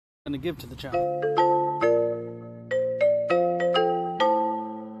going to give to the child.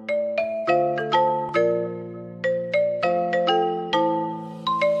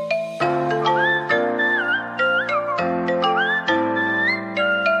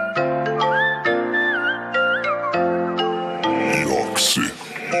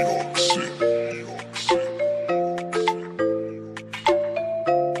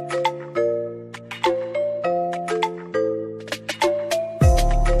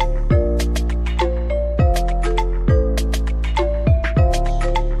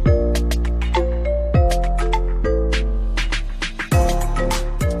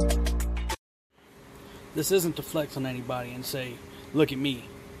 This isn't to flex on anybody and say, look at me.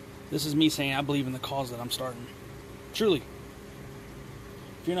 This is me saying I believe in the cause that I'm starting. Truly.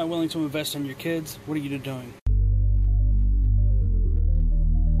 If you're not willing to invest in your kids, what are you doing?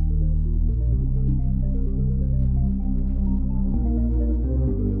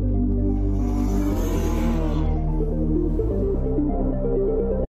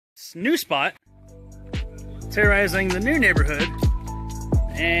 New spot, terrorizing the new neighborhood,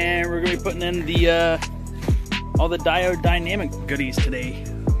 and we're going to be putting in the all the Diode dynamic goodies today.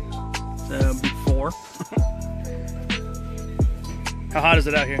 So before, how hot is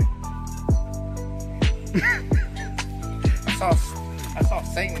it out here? I saw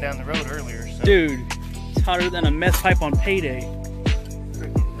Satan down the road earlier. So. Dude, it's hotter than a meth pipe on payday.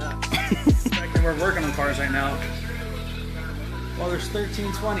 We're working on cars right now. Well, there's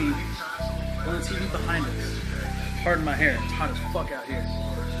 1320 on the TV behind us. Pardon my hair, it's hot as fuck out here.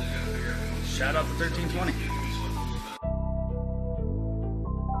 Shout out to 1320.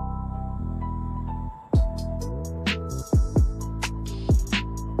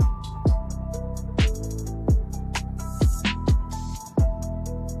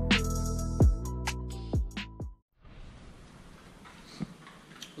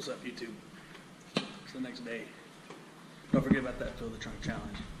 What's up, YouTube? It's the next day. Don't forget about that fill the trunk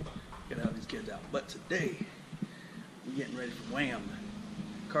challenge. Gotta have these kids out. But today, we're getting ready for Wham.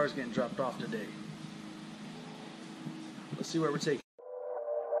 Car's getting dropped off today. Let's see where we're taking.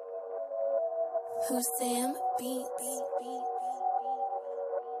 Hussam beat.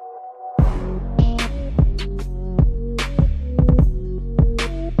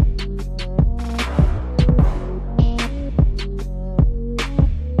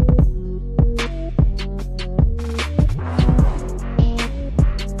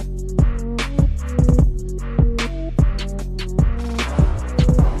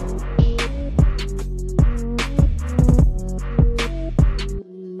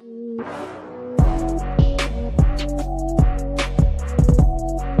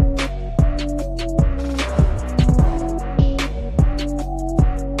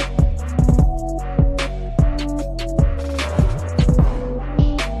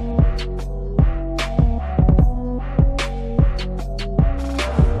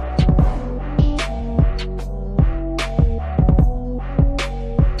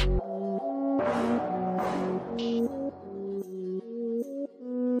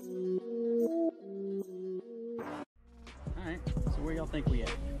 Alright, so where y'all think we at?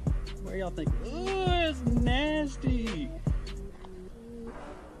 Where y'all think? Oh, it's nasty!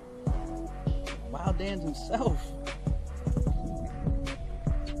 Wild Dan's himself.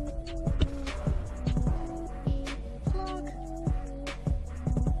 Vlog.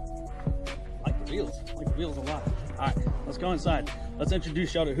 I like the wheels. I like the wheels a lot. Alright, let's go inside. Let's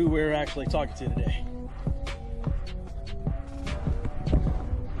introduce y'all to who we're actually talking to today.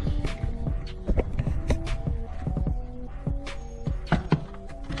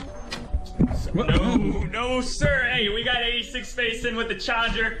 No, sir. Hey, we got 86 facing with the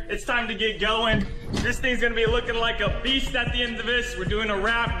Challenger. It's time to get going. This thing's gonna be looking like a beast at the end of this. We're doing a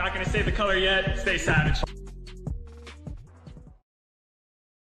wrap. Not gonna say the color yet. Stay savage.